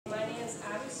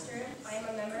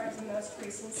most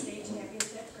recent state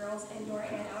championship girls indoor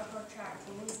and outdoor track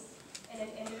teams, and an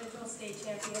individual state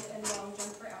champion in long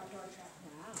jump for outdoor track.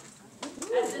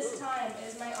 At this time, it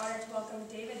is my honor to welcome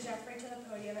David Jeffrey to the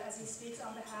podium as he speaks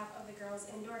on behalf of the girls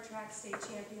indoor track state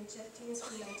championship teams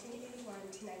from 1981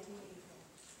 to 1984.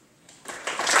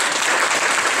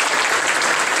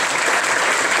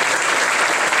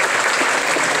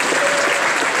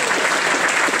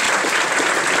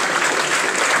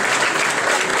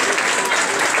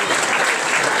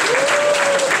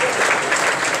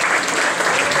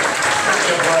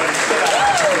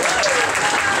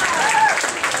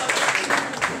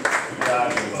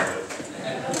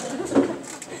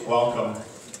 Welcome.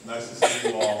 Nice to see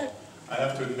you all. I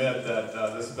have to admit that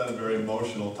this has been a very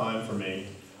emotional time for me.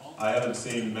 I haven't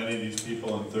seen many of these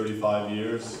people in 35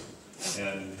 years,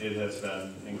 and it has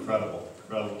been incredible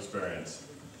experience.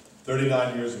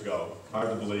 39 years ago, hard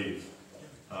to believe.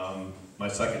 My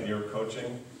second year of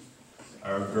coaching,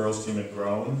 our girls team had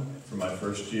grown from my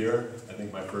first year. I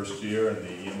think my first year in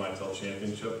the EMITEL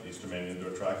Championship, Eastern Maine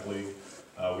Indoor Track League,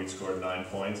 we'd scored 9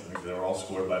 points. I think they were all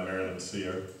scored by Marilyn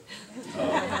Sear.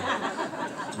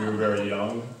 We were very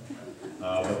young.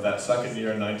 But that second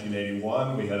year in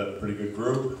 1981, we had a pretty good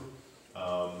group.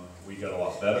 We got a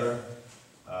lot better.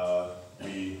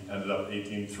 We ended up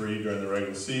 18-3 during the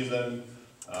regular season.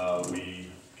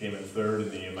 We came in third in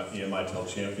the EMITEL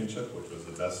Championship, which was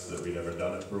the best that we'd ever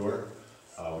done at Brewer.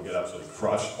 We got absolutely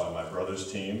crushed by my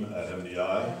brother's team at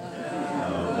MDI.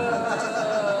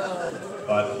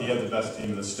 But he had the best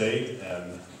team in the state,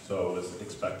 and so it was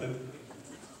expected.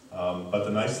 But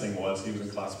the nice thing was he was in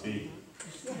Class B.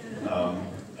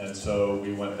 And so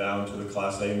we went down to the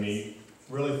Class A meet,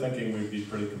 really thinking we'd be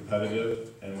pretty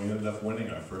competitive, and we ended up winning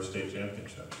our first state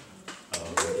championship. But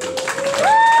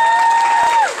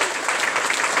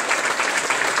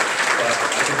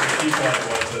I think the key point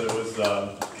was that it was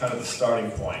kind of the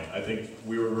starting point. I think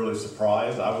we were really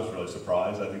surprised. I was really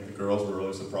surprised. I think the girls were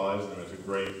really surprised, and it was a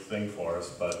great thing for us,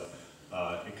 but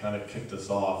it kind of kicked us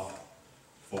off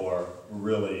for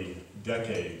really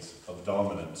decades of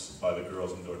dominance by the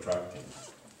girls indoor track team.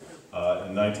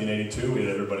 In 1982, we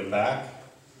had everybody back.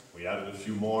 We added a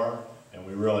few more, and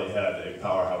we really had a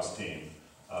powerhouse team.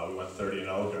 We went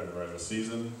 30-0 during the regular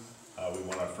season. We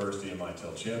won our first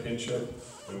EMITEL Championship.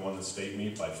 We won the state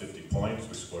meet by 50 points.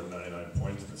 We scored 99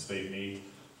 points in the state meet.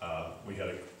 We had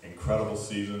an incredible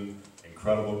season,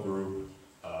 incredible group.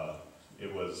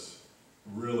 It was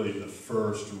really the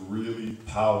first really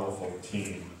powerful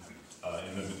team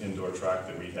in the indoor track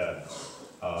that we had.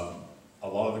 A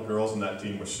lot of the girls in that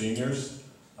team were seniors,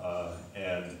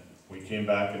 and we came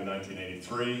back in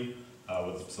 1983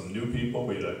 with some new people.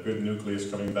 We had a good nucleus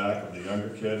coming back of the younger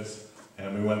kids,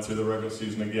 and we went through the regular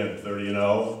season again,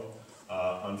 30-0.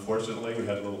 Unfortunately, we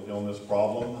had a little illness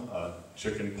problem,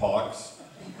 chicken pox,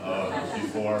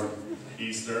 before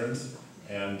Easterns,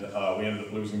 and we ended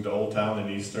up losing to Old Town in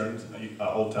Easterns,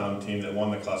 Old Town team that won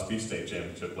the Class B state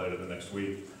championship later the next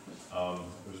week.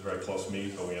 It was a very close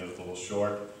meet, but we ended up a little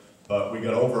short. But we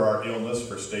got over our illness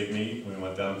for state meet. We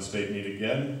went down to state meet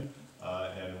again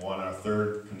and won our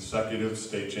third consecutive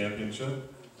state championship,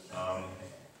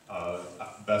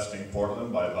 besting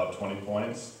Portland by about 20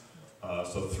 points.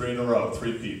 So 3 in a row,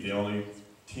 three-peat, the only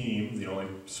team, the only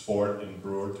sport in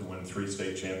Brewer to win 3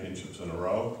 state championships in a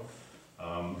row.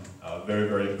 Very,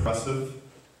 very impressive.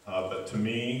 But to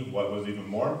me, what was even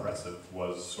more impressive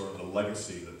was sort of the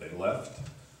legacy that they left.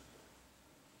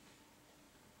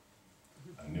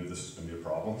 I knew this was going to be a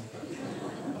problem.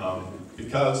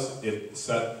 Because it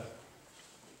set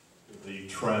the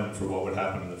trend for what would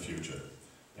happen in the future.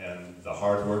 And the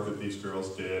hard work that these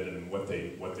girls did and what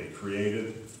they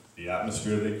created, the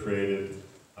atmosphere they created,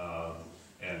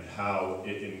 and how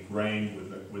it ingrained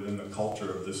within the culture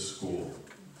of this school.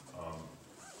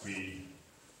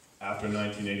 After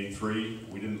 1983,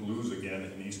 we didn't lose again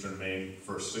in Eastern Maine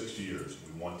for 6 years.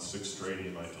 We won 6 straight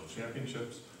EMITEL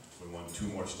championships. We won 2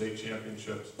 more state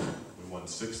championships. We won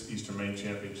 6 Eastern Maine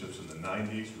championships in the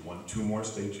 90s. We won 2 more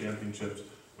state championships.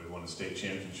 We won a state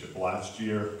championship last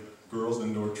year. Girls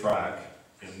indoor track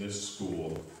in this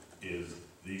school is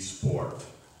the sport,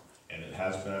 and it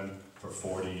has been for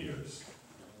 40 years.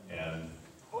 And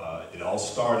it all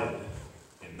started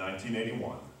in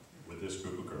 1981 with this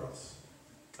group of girls.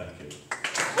 Thank you.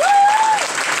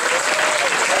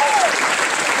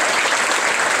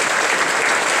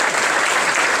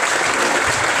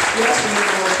 Yes,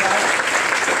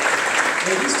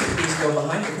 ladies, to please go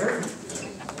behind the curtain.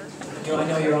 You know, I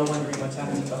know you're all wondering what's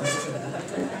happening behind the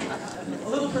curtain. A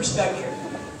little perspective.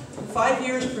 5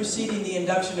 years preceding the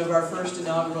induction of our first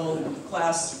inaugural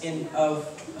class of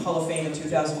Hall of Fame in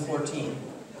 2014,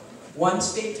 1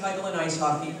 state title in ice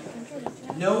hockey,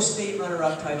 no state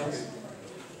runner-up titles,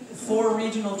 4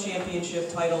 regional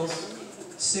championship titles,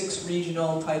 6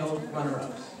 regional title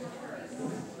runner-ups.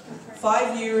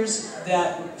 5 years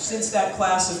since that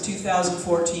class of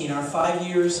 2014 are 5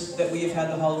 years that we have had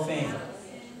the Hall of Fame.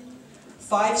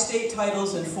 5 state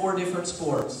titles in 4 different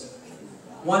sports.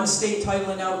 1 state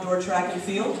title in outdoor track and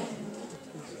field.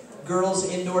 Girls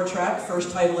indoor track,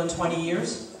 first title in 20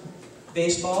 years.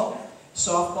 Baseball,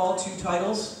 softball, 2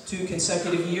 titles, 2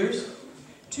 consecutive years.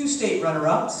 2 state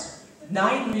runner-ups,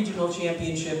 9 regional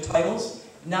championship titles,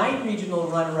 9 regional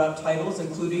runner-up titles,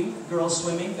 including girls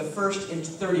swimming, the first in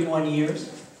 31 years.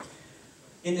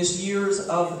 In this years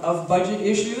of budget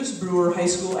issues, Brewer High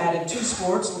School added 2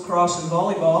 sports, lacrosse and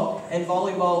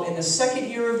volleyball in the second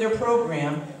year of their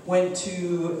program went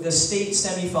to the state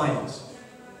semifinals.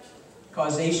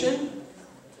 Causation?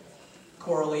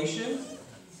 Correlation?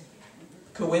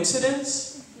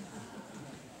 Coincidence?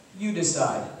 You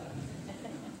decide.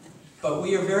 But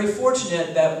we are very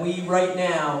fortunate that we right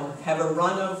now have a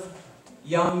run of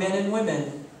young men and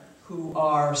women who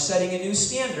are setting a new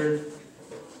standard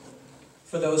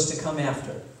for those to come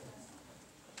after.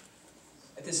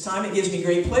 At this time, it gives me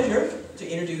great pleasure to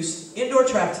introduce indoor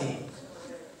track team.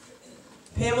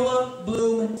 Pamela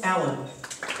Bloom Allen.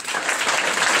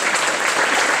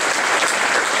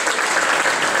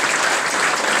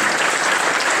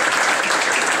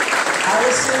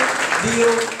 Allison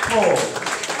Beal Cole.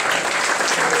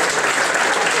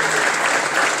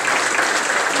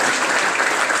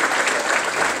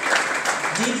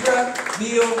 Deidre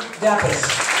Beal Dappis.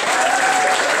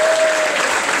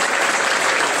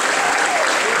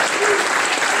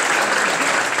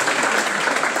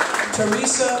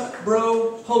 Teresa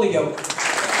Bro Holyoke.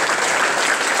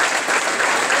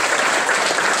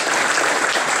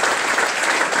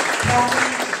 Kathy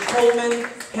Coleman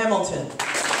Hamilton.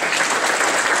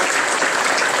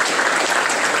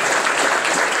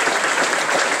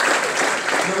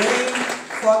 Lorraine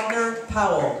Faulkner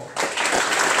Powell.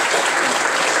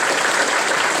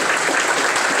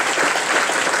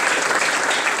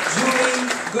 Julie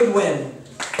Goodwin.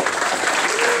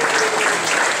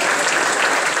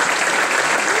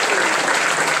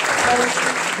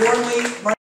 Gormley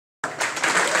Mar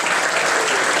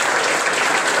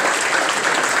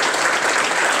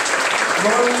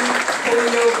Lauren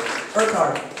Holyoke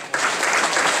Urquhart.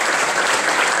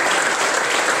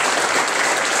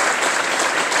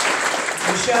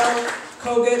 Michelle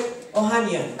Kogut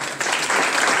Ohanian.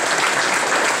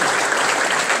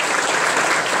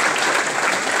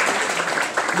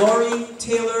 Lori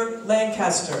Taylor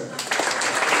Lancaster.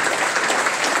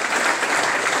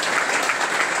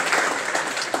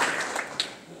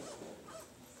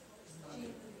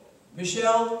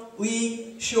 Michelle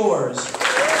Lee Shores.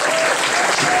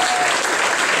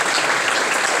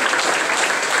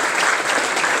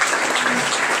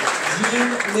 Jean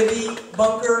Libby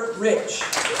Bunker Rich.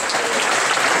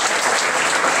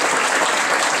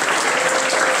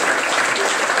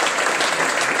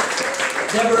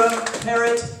 Deborah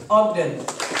Parrott Ogden.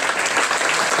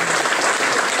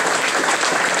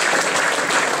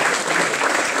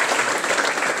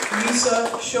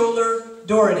 Lisa Scholler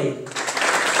Doherty.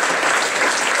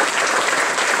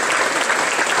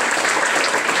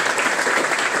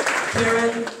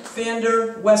 Karen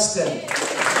Vander Weston.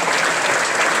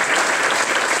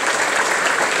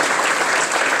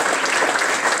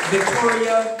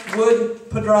 Victoria Wood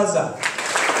Pedraza.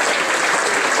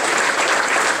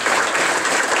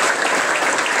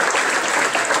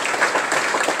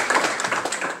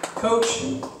 Coach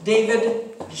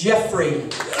David Jeffrey.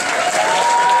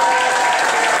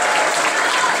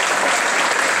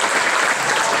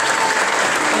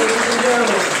 Ladies and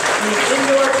gentlemen, the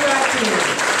indoor track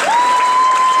team.